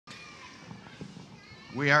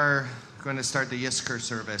We are going to start the Yizkor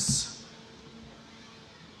service.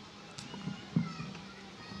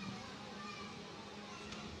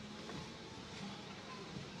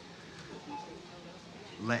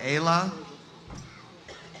 Le'ela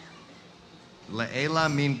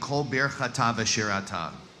min kol birchata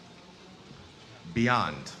v'shirata.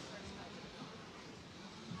 Beyond.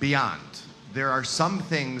 Beyond. There are some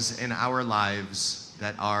things in our lives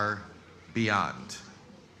that are beyond.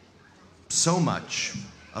 So much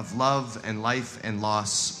of love and life and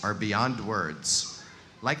loss are beyond words.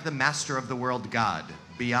 Like the master of the world, God,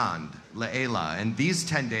 beyond, le'ela. And these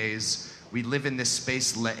 10 days, we live in this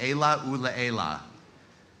space, le'ela u'le'ela.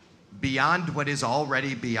 Beyond what is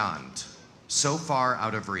already beyond. So far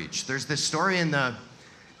out of reach. There's this story in the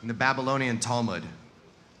Babylonian Talmud,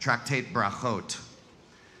 Tractate Brachot.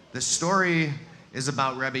 The story is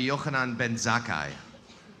about Rabbi Yochanan ben Zakkai,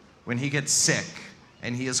 when he gets sick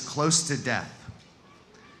and he is close to death.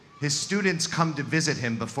 His students come to visit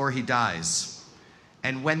him before he dies.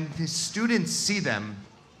 And when his students see them,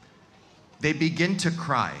 they begin to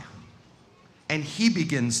cry. And he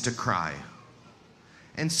begins to cry.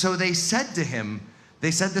 And so they said to him, they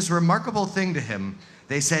said this remarkable thing to him.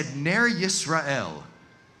 They said, Ner Yisrael,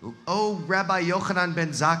 O Rabbi Yochanan ben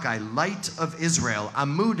Zakkai, light of Israel,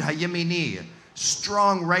 Amud HaYemini,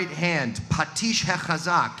 strong right hand, Patish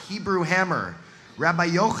HaChazak, Hebrew hammer, Rabbi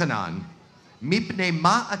Yochanan, Mipnei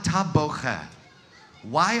ma ata boche.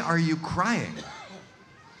 Why are you crying?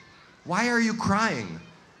 Why are you crying?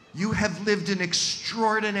 You have lived an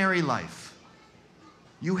extraordinary life.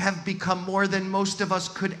 You have become more than most of us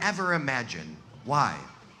could ever imagine. Why?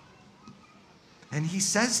 And he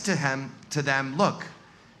says to them, look,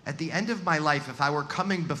 at the end of my life, if I were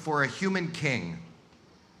coming before a human king,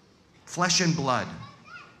 flesh and blood,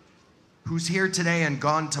 who's here today and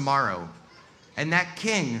gone tomorrow, and that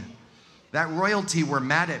king, that royalty were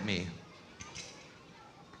mad at me,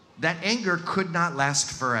 that anger could not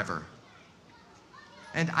last forever.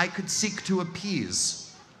 And I could seek to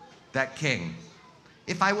appease that king.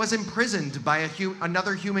 If I was imprisoned by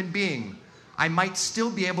another human being, I might still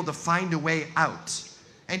be able to find a way out.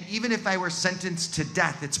 And even if I were sentenced to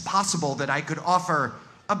death, it's possible that I could offer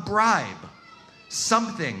a bribe,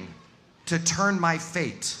 something to turn my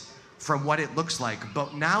fate from what it looks like.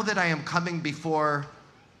 But now that I am coming before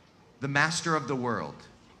the master of the world,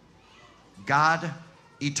 God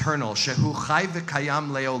eternal, Shehu Chai v'Kayam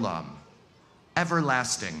Leolam,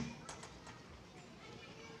 everlasting.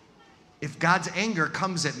 If God's anger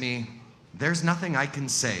comes at me, there's nothing I can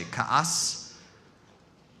say. Ka'as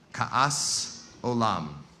olam.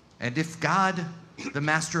 And if God, the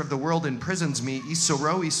master of the world, imprisons me,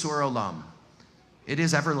 isoro isur olam, it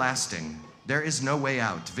is everlasting. There is no way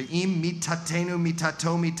out. Ve'im mitatenu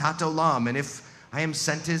mitato mitat olam. And if I am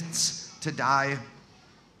sentenced to die,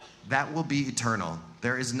 that will be eternal.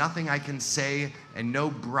 There is nothing I can say and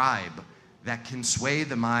no bribe that can sway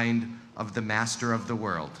the mind of the master of the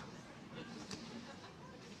world.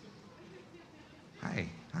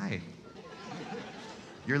 Hi.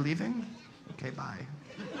 You're leaving? Okay, bye.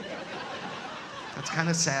 That's kind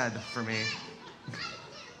of sad for me.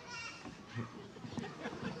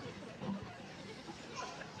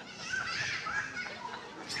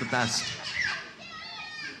 It's the best.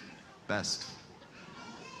 Best.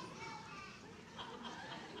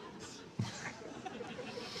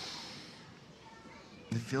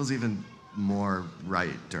 It feels even more right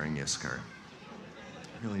during Yizkor.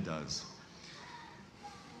 It really does.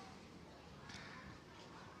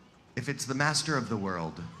 If it's the master of the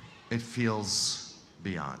world, it feels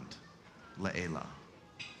beyond. Le'ela.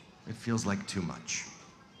 It feels like too much.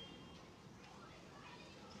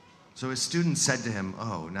 So his students said to him,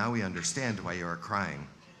 oh, now we understand why you are crying.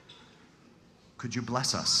 Could you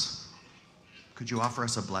bless us? Could you offer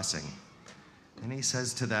us a blessing? And he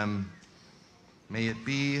says to them, may it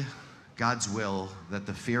be God's will that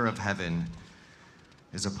the fear of heaven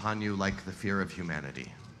is upon you like the fear of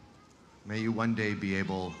humanity. May you one day be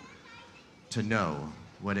able to know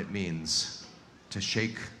what it means to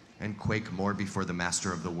shake and quake more before the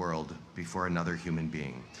master of the world, before another human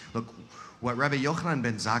being. Look, what Rabbi Yochanan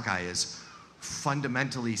ben Zakkai is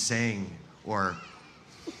fundamentally saying or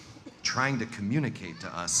trying to communicate to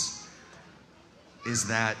us is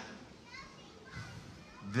that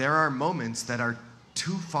there are moments that are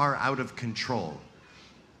too far out of control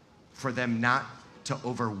for them not to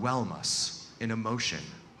overwhelm us in emotion.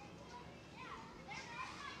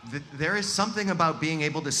 There is something about being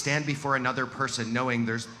able to stand before another person knowing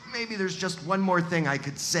maybe there's just one more thing I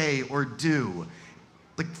could say or do.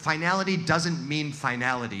 Like, finality doesn't mean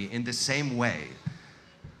finality in the same way.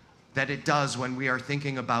 that it does when we are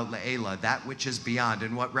thinking about Le'ela, that which is beyond.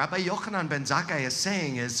 And what Rabbi Yochanan ben Zakkai is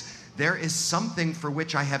saying is, there is something for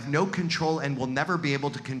which I have no control and will never be able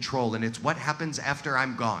to control, and it's what happens after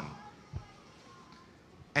I'm gone.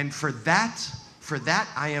 And for that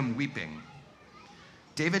I am weeping.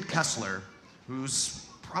 David Kessler, who's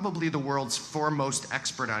probably the world's foremost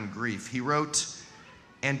expert on grief, he wrote,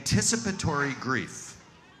 anticipatory grief.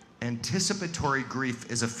 Anticipatory grief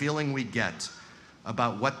is a feeling we get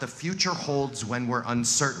about what the future holds when we're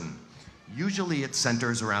uncertain. Usually it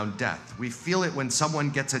centers around death. We feel it when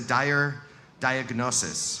someone gets a dire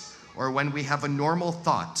diagnosis, or when we have a normal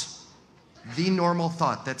thought, the normal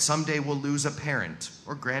thought that someday we'll lose a parent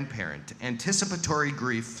or grandparent. Anticipatory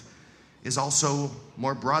grief is also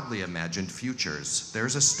more broadly imagined futures.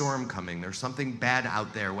 There's a storm coming, there's something bad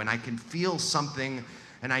out there. When I can feel something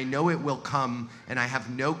and I know it will come and I have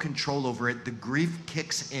no control over it, the grief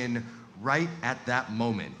kicks in right at that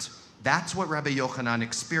moment. That's what Rabbi Yochanan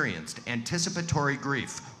experienced, anticipatory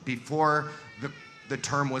grief, before the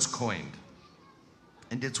term was coined.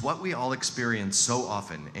 And it's what we all experience so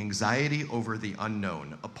often, anxiety over the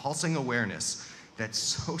unknown, a pulsing awareness that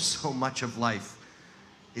so much of life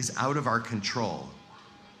is out of our control.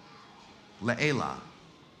 Le'ela,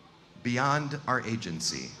 beyond our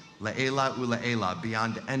agency. Le'ela u'le'ela,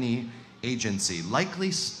 beyond any agency.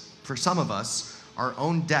 Likely for some of us, our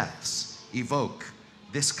own deaths evoke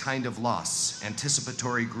this kind of loss,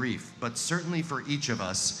 anticipatory grief, but certainly for each of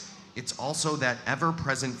us, it's also that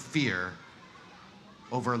ever-present fear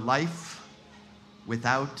over life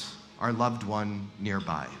without our loved one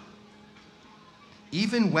nearby.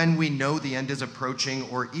 Even when we know the end is approaching,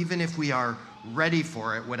 or even if we are ready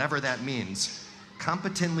for it, whatever that means,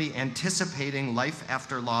 competently anticipating life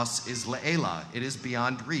after loss is le'ela. It is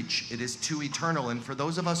beyond reach. It is too eternal. And for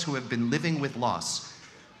those of us who have been living with loss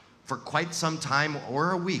for quite some time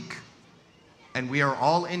or a week, and we are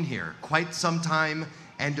all in here, quite some time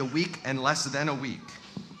and a week and less than a week,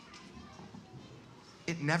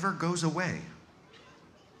 it never goes away.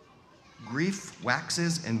 Grief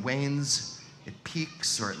waxes and wanes, it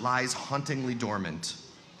peaks or it lies hauntingly dormant.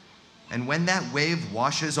 And when that wave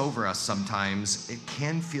washes over us sometimes, it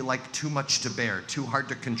can feel like too much to bear, too hard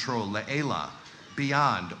to control. Le'ela,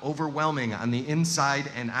 beyond, overwhelming on the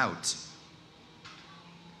inside and out.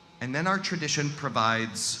 And then our tradition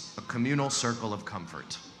provides a communal circle of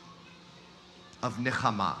comfort, of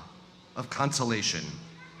nechama, of consolation.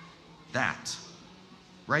 That,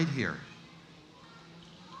 right here.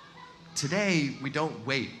 Today, we don't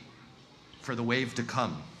wait for the wave to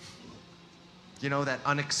come. You know, that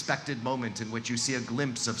unexpected moment in which you see a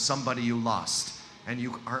glimpse of somebody you lost and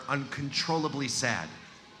you are uncontrollably sad.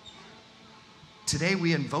 Today,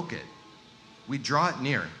 we invoke it. We draw it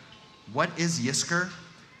near. What is Yizkor?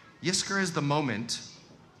 Yizkor is the moment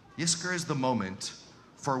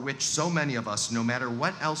for which so many of us, no matter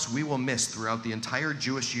what else we will miss throughout the entire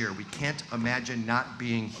Jewish year, we can't imagine not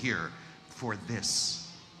being here for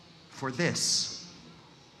this. For this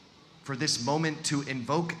moment to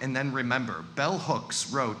invoke and then remember. Bell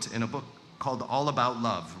Hooks wrote in a book called All About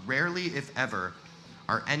Love, rarely, if ever,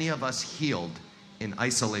 are any of us healed in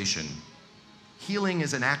isolation. Healing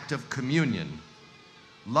is an act of communion.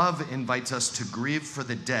 Love invites us to grieve for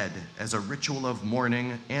the dead as a ritual of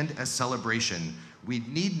mourning and as celebration. We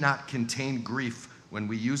need not contain grief when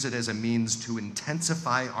we use it as a means to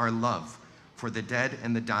intensify our love for the dead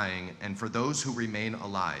and the dying and for those who remain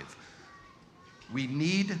alive. We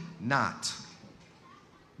need not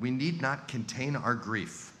contain our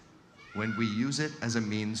grief when we use it as a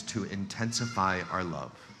means to intensify our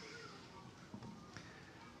love.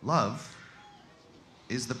 Love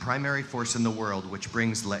is the primary force in the world which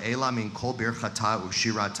brings le'ela min kol birchata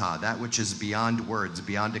u'shirata, that which is beyond words,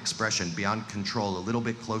 beyond expression, beyond control, a little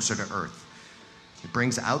bit closer to earth. It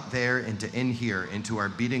brings out there into in here, into our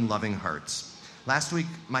beating, loving hearts. Last week,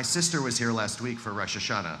 my sister was here last week for Rosh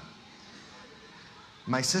Hashanah.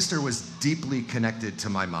 My sister was deeply connected to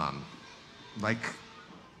my mom. Like,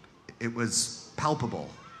 it was palpable.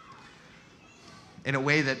 In a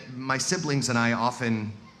way that my siblings and I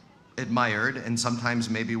often admired, and sometimes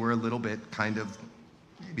maybe were a little bit kind of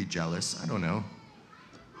maybe jealous, I don't know.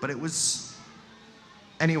 But it was,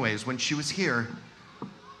 anyways, when she was here,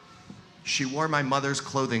 she wore my mother's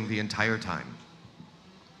clothing the entire time.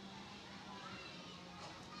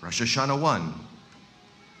 Rosh Hashanah 1,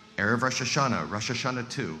 Erev Rosh Hashanah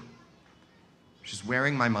 2. She's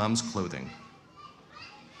wearing my mom's clothing.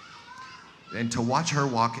 And to watch her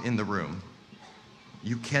walk in the room,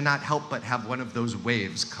 you cannot help but have one of those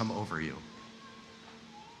waves come over you.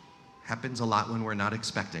 Happens a lot when we're not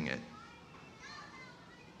expecting it.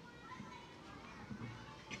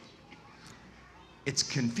 it's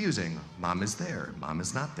confusing. Mom is there, Mom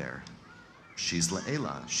is not there. She's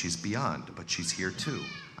Le'ela, she's beyond, but she's here too.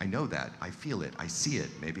 I know that, I feel it, I see it,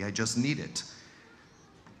 maybe I just need it.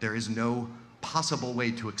 There is no possible way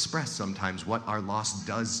to express sometimes what our loss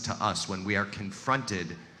does to us when we are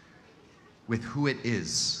confronted with who it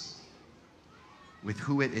is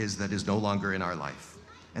that is no longer in our life.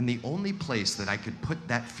 And the only place that I could put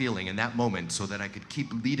that feeling in that moment so that I could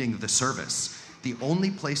keep leading the service, the only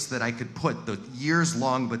place that I could put the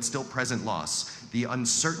years-long but still present loss, the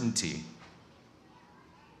uncertainty,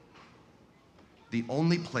 the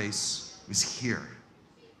only place was here.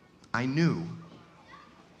 I knew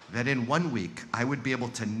that in 1 week, I would be able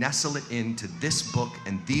to nestle it into this book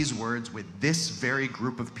and these words with this very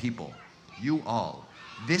group of people. You all.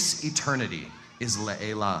 This eternity is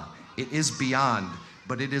Le'ela. It is beyond,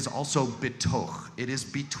 but it is also bitoch. It is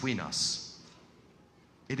between us.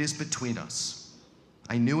 It is between us.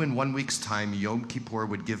 I knew in 1 week's time, Yom Kippur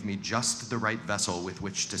would give me just the right vessel with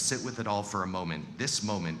which to sit with it all for a moment. This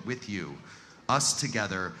moment with you, us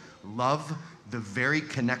together, love the very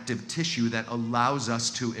connective tissue that allows us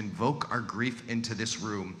to invoke our grief into this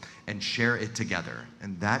room and share it together.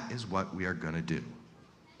 And that is what we are going to do.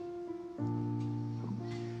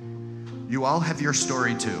 You all have your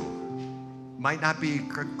story too. Might not be a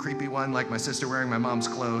creepy one like my sister wearing my mom's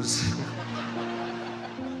clothes.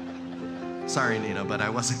 Sorry, Nina, but I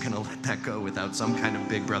wasn't going to let that go without some kind of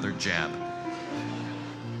big brother jab.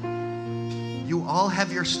 You all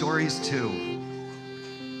have your stories too.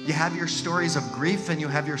 You have your stories of grief, and you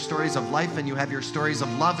have your stories of life, and you have your stories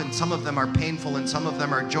of love, and some of them are painful, and some of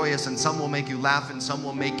them are joyous, and some will make you laugh, and some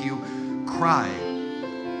will make you cry,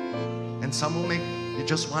 and some will make you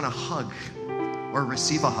just want to hug or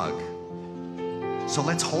receive a hug. So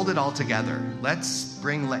let's hold it all together. Let's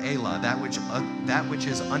bring Le'ela, that which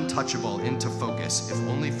is untouchable, into focus, if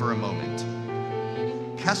only for a moment.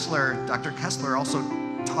 Dr. Kessler also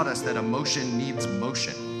taught us that emotion needs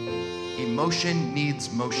motion. Emotion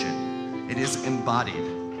needs motion. It is embodied.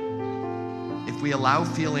 If we allow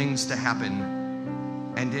feelings to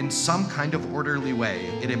happen, and in some kind of orderly way,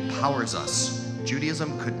 it empowers us.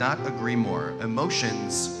 Judaism could not agree more.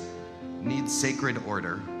 Emotions need sacred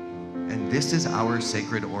order, and this is our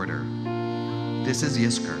sacred order. This is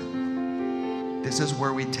Yizkor. This is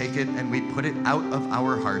where we take it and we put it out of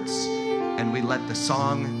our hearts, and we let the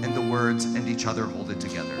song and the words and each other hold it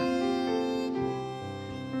together.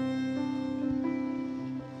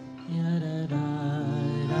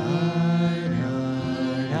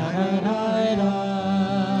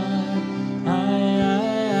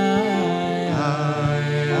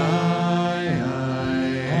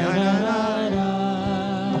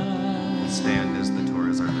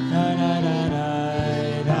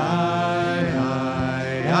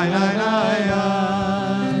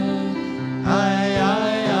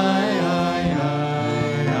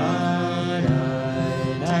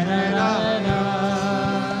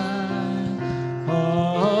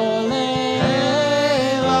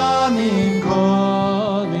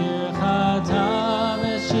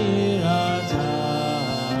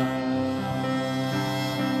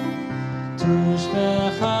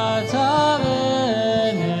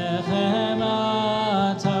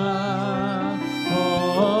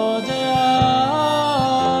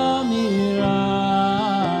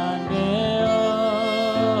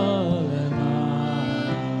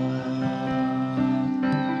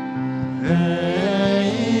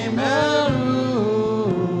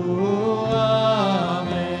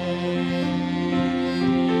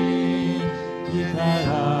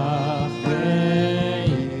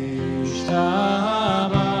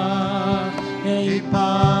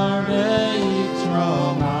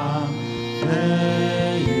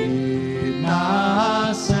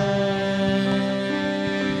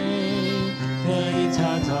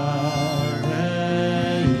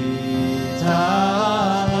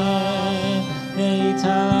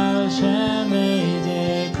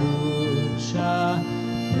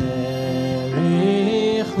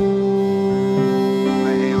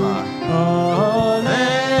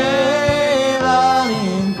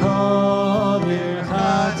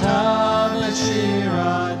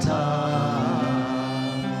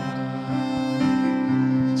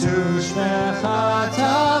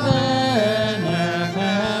 Tushmechata